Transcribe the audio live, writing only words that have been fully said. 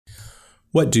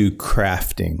What do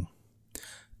crafting,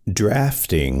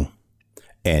 drafting,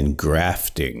 and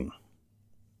grafting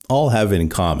all have in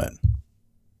common?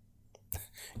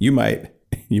 You might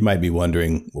be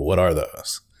wondering, well, what are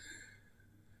those?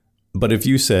 But if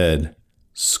you said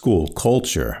school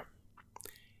culture,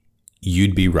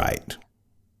 you'd be right.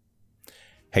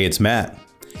 Hey, it's Matt,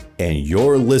 and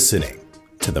you're listening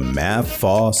to the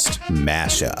MathFost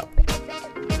Mashup.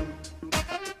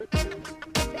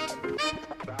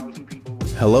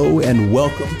 Hello and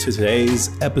welcome to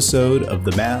today's episode of the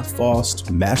MathFost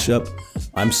Mashup.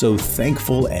 I'm so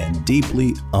thankful and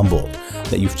deeply humbled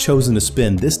that you've chosen to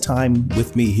spend this time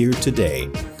with me here today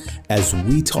as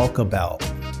we talk about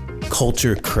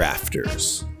culture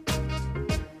crafters.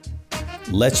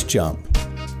 Let's jump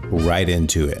right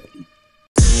into it.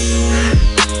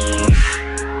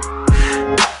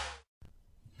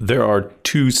 There are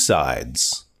two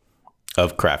sides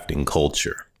of crafting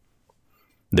culture.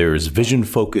 There's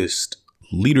vision-focused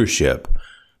leadership,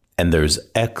 and there's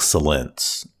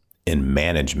excellence in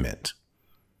management.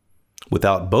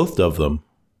 Without both of them,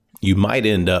 you might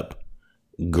end up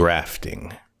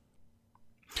grafting.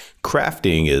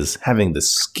 Crafting is having the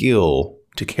skill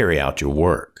to carry out your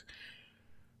work.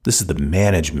 This is the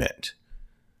management.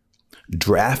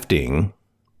 Drafting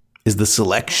is the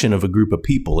selection of a group of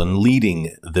people and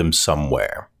leading them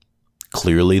somewhere.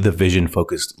 Clearly the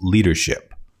vision-focused leadership.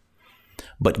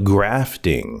 But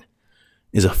grafting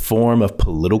is a form of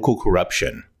political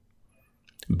corruption,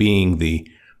 being the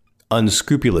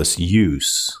unscrupulous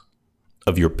use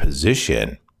of your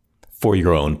position for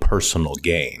your own personal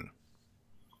gain.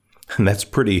 And that's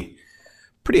pretty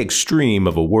extreme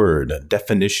of a word, a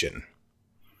definition.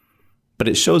 But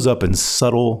it shows up in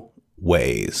subtle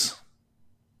ways.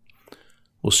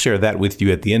 We'll share that with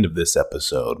you at the end of this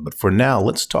episode. But for now,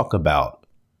 let's talk about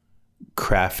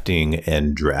crafting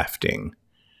and drafting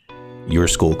your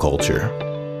school culture.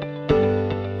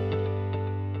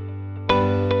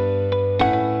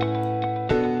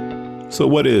 So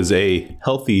what is a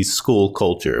healthy school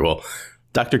culture? Well,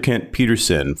 Dr. Kent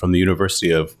Peterson from the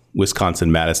University of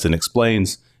Wisconsin-Madison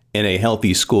explains, in a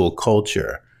healthy school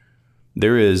culture,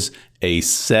 there is a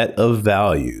set of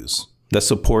values that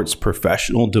supports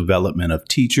professional development of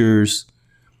teachers,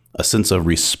 a sense of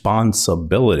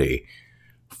responsibility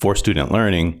for student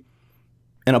learning,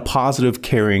 and a positive,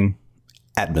 caring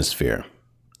atmosphere.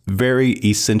 Very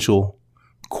essential,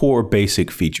 core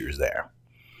basic features there.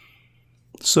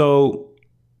 So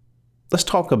let's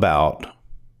talk about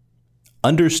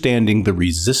understanding the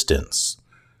resistance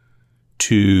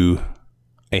to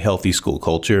a healthy school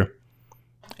culture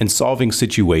and solving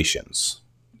situations.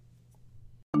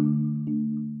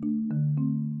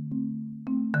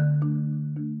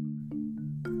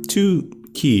 Two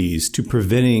keys to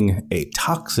preventing a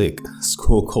toxic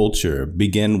school culture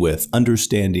begin with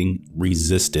understanding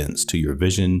resistance to your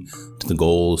vision, to the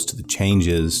goals, to the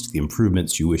changes, to the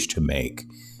improvements you wish to make.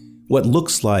 What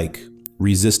looks like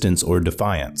resistance or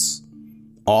defiance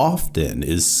often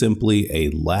is simply a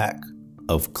lack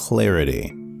of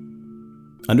clarity.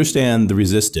 Understand the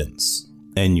resistance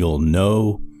and you'll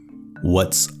know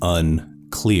what's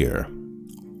unclear.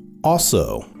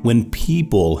 Also, when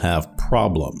people have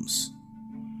problems,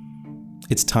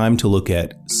 it's time to look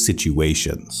at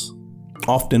situations.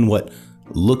 Often what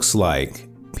looks like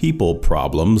people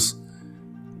problems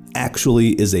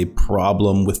actually is a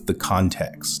problem with the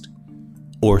context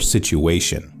or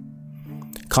situation.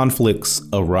 Conflicts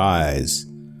arise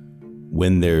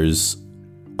when there's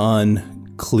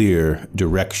unclear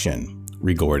direction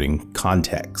regarding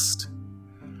context.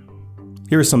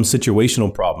 Here are some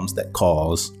situational problems that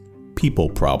cause people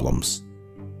problems.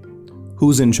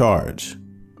 Who's in charge?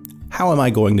 How am I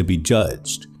going to be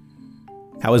judged?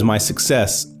 How is my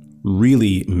success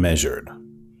really measured?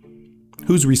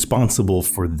 Who's responsible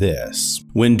for this?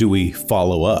 When do we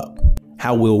follow up?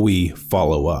 How will we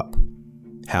follow up?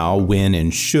 How, when,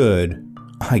 and should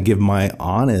I give my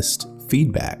honest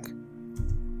feedback?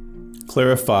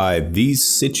 Clarify these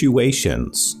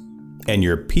situations and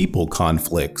your people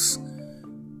conflicts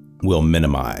will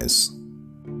minimize.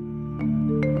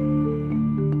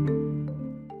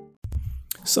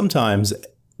 Sometimes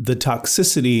the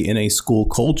toxicity in a school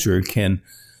culture can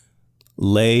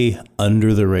lay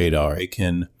under the radar. It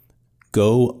can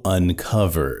go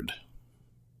uncovered.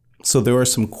 So there are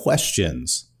some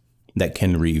questions that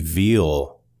can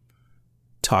reveal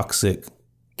toxic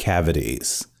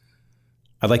cavities.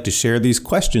 I'd like to share these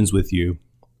questions with you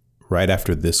right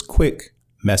after this quick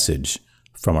message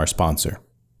from our sponsor.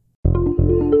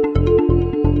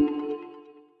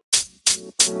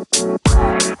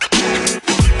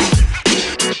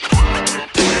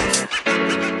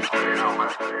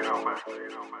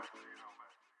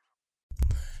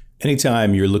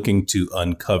 Anytime you're looking to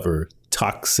uncover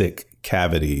toxic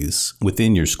cavities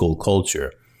within your school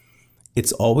culture,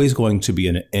 it's always going to be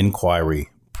an inquiry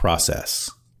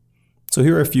process. So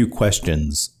here are a few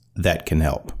questions that can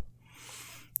help.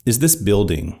 Is this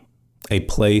building a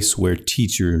place where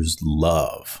teachers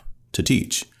love to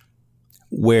teach?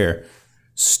 Where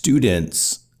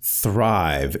students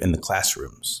thrive in the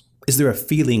classrooms? Is there a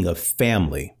feeling of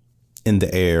family in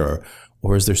the air,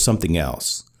 or is there something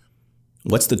else?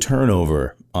 What's the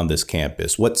turnover on this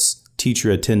campus? What's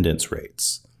teacher attendance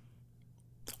rates?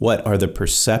 What are the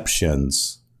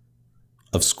perceptions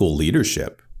of school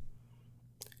leadership?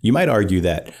 You might argue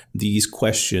that these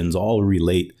questions all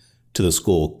relate to the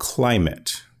school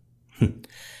climate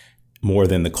more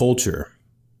than the culture.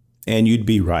 And you'd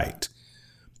be right.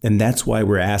 And that's why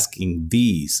we're asking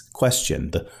these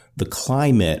questions. The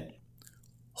climate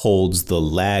holds the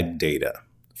lag data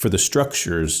for the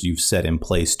structures you've set in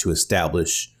place to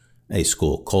establish a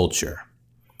school culture.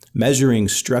 Measuring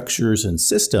structures and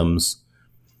systems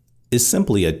is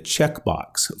simply a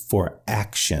checkbox for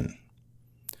action.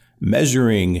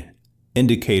 Measuring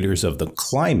indicators of the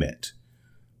climate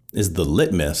is the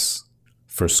litmus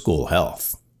for school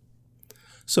health.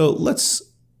 So let's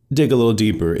dig a little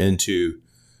deeper into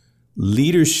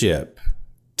leadership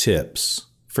tips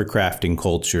for crafting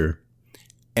culture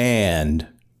and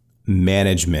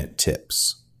management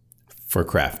tips for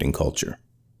crafting culture.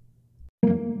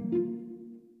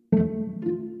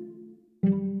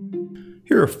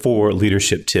 Here are 4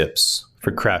 leadership tips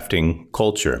for crafting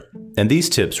culture. And these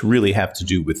tips really have to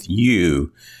do with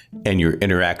you and your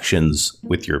interactions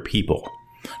with your people.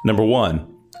 Number 1,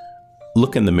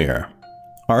 look in the mirror.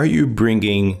 Are you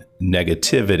bringing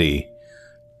negativity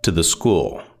to the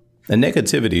school? And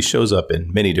negativity shows up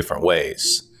in many different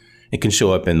ways. It can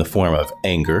show up in the form of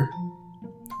anger,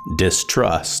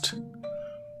 distrust,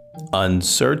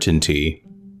 uncertainty,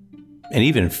 and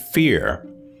even fear.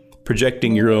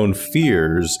 Projecting your own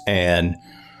fears and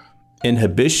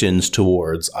inhibitions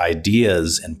towards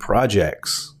ideas and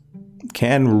projects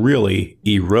can really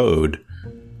erode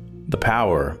the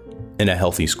power in a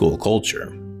healthy school culture.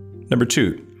 Number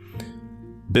 2,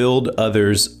 build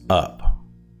others up.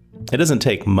 It doesn't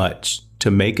take much to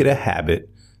make it a habit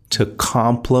to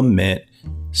compliment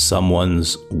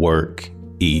someone's work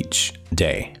each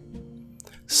day.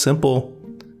 Simple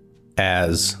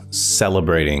as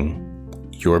celebrating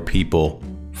your people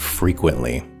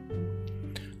frequently.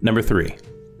 Number 3,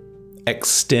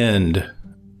 extend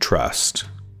trust.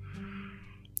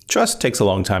 Trust takes a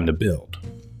long time to build,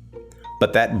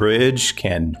 but that bridge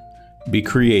can be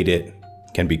created,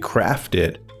 can be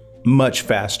crafted much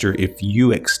faster if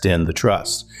you extend the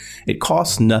trust. It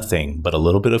costs nothing but a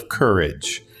little bit of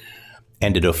courage,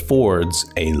 and it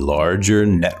affords a larger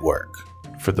network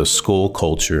for the school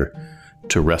culture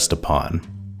to rest upon.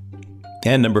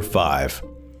 And number 5,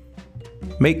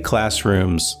 make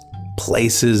classrooms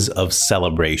places of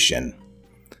celebration.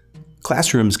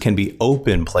 Classrooms can be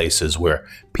open places where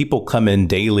people come in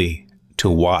daily to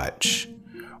watch,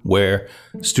 where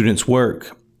students'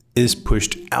 work is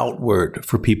pushed outward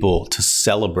for people to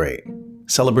celebrate.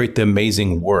 Celebrate the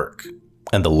amazing work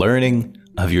and the learning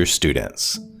of your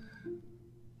students.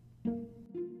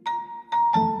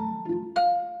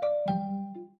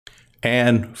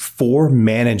 And 4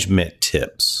 management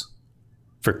tips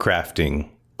for crafting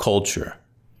culture.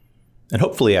 And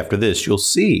hopefully after this, you'll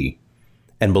see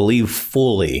and believe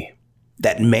fully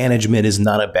that management is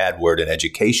not a bad word in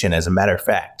education. As a matter of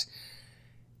fact,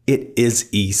 it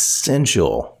is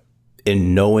essential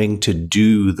in knowing to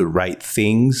do the right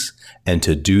things and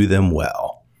to do them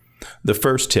well. The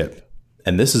first tip,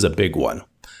 and this is a big one,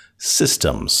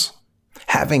 systems.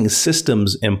 Having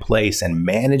systems in place and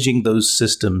managing those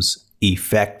systems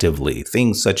effectively,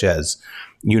 things such as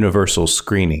universal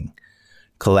screening,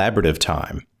 collaborative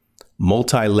time,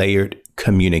 multi-layered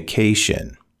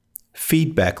communication,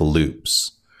 feedback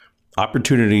loops,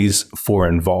 opportunities for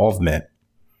involvement,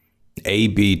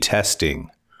 A/B testing.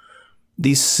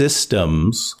 These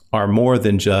systems are more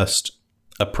than just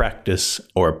a practice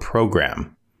or a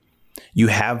program. You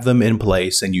have them in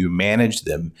place and you manage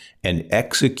them and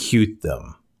execute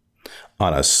them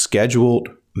on a scheduled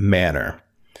manner.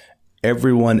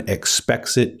 Everyone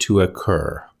expects it to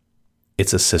occur.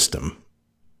 It's a system.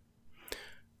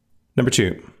 Number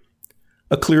 2,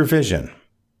 a clear vision.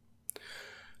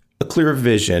 A clear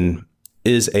vision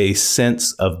is a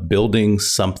sense of building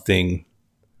something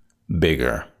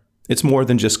bigger. It's more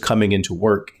than just coming into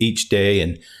work each day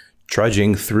and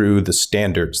trudging through the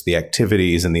standards, the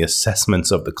activities, and the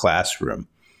assessments of the classroom.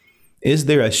 Is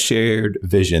there a shared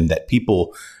vision that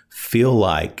people feel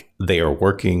like they are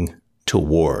working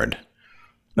toward.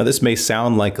 Now, this may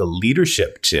sound like a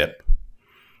leadership tip,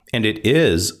 and it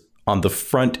is on the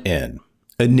front end.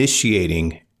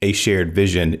 Initiating a shared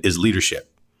vision is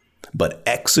leadership, but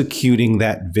executing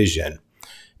that vision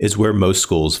is where most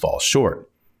schools fall short.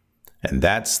 And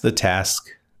that's the task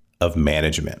of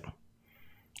management.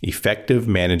 Effective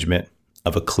management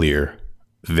of a clear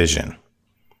vision.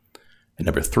 And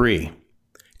number 3,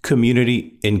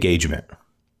 community engagement.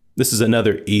 This is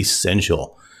another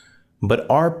essential. But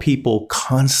are people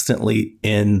constantly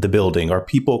in the building? Are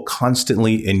people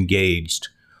constantly engaged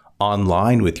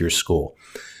online with your school?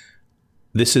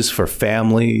 This is for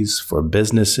families, for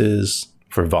businesses,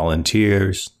 for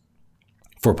volunteers,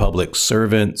 for public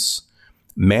servants.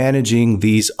 Managing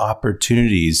these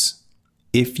opportunities,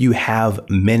 if you have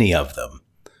many of them,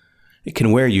 it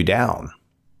can wear you down.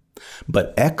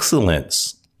 But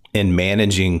excellence in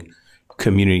managing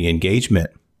community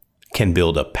engagement can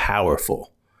build a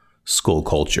powerful school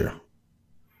culture.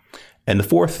 And the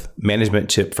 4th management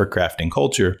tip for crafting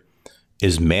culture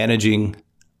is managing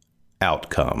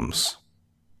outcomes.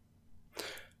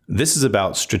 This is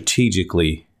about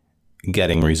strategically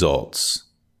getting results.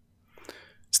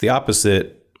 It's the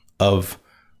opposite of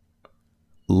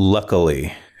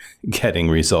luckily getting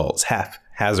results,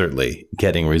 haphazardly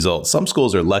getting results. Some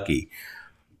schools are lucky.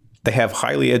 They have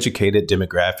highly educated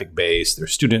demographic base. Their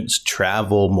students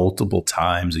travel multiple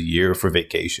times a year for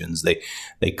vacations.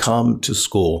 They come to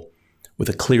school with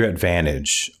a clear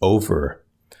advantage over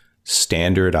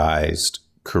standardized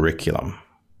curriculum.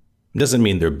 It doesn't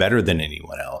mean they're better than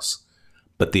anyone else,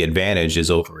 but the advantage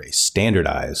is over a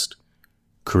standardized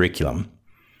curriculum.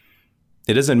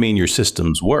 It doesn't mean your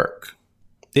systems work.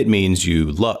 It means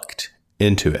you lucked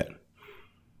into it.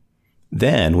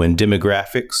 Then, when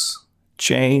demographics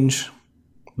change,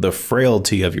 the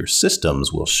frailty of your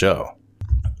systems will show.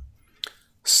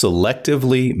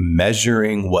 Selectively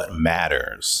measuring what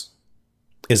matters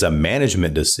is a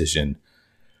management decision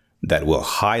that will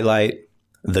highlight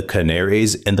the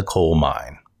canaries in the coal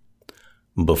mine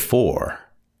before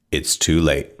it's too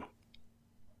late.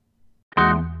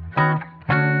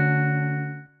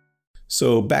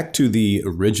 So back to the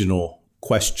original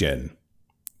question.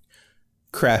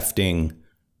 Crafting,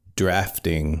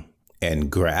 drafting,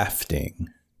 and grafting.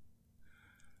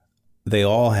 They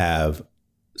all have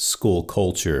school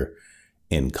culture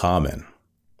in common.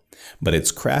 But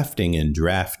it's crafting and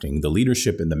drafting, the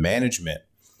leadership and the management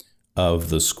of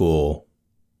the school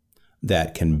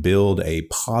that can build a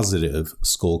positive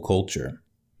school culture.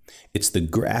 It's the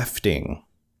grafting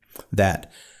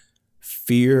that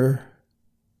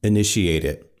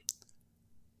fear-initiated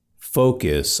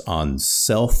focus on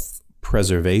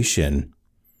self-preservation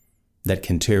that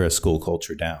can tear a school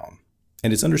culture down.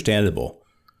 And it's understandable.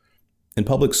 In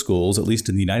public schools, at least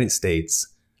in the United States,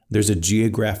 there's a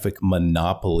geographic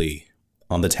monopoly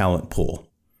on the talent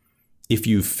pool. If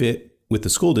you fit with the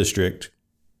school district,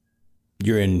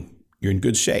 you're in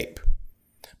good shape.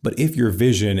 But if your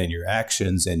vision and your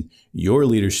actions and your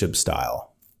leadership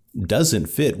style doesn't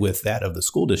fit with that of the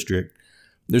school district,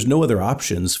 there's no other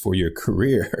options for your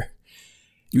career.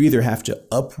 You either have to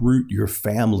uproot your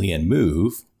family and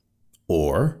move,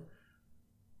 or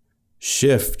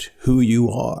shift who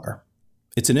you are.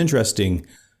 It's an interesting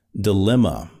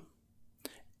dilemma,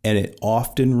 and it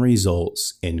often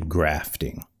results in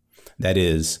grafting. That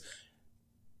is,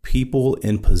 people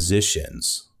in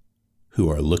positions who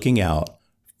are looking out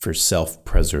for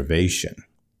self-preservation,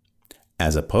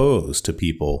 as opposed to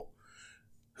people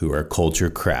who are culture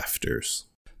crafters.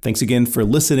 Thanks again for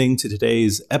listening to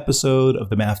today's episode of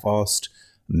the MathFost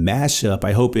Mashup.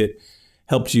 I hope it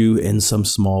helped you in some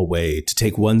small way to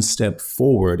take one step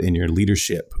forward in your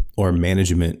leadership or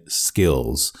management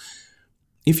skills.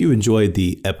 If you enjoyed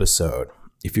the episode,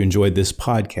 if you enjoyed this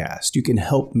podcast, you can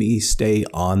help me stay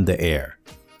on the air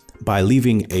by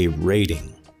leaving a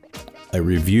rating, a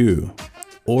review,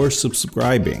 or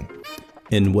subscribing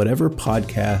in whatever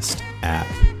podcast app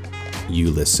you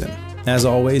listen. As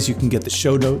always, you can get the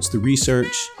show notes, the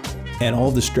research, and all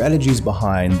the strategies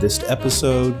behind this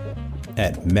episode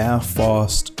at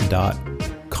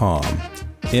mathfost.com,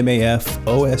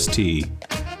 mafost.com.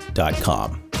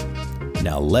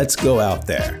 Now let's go out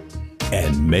there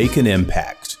and make an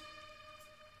impact.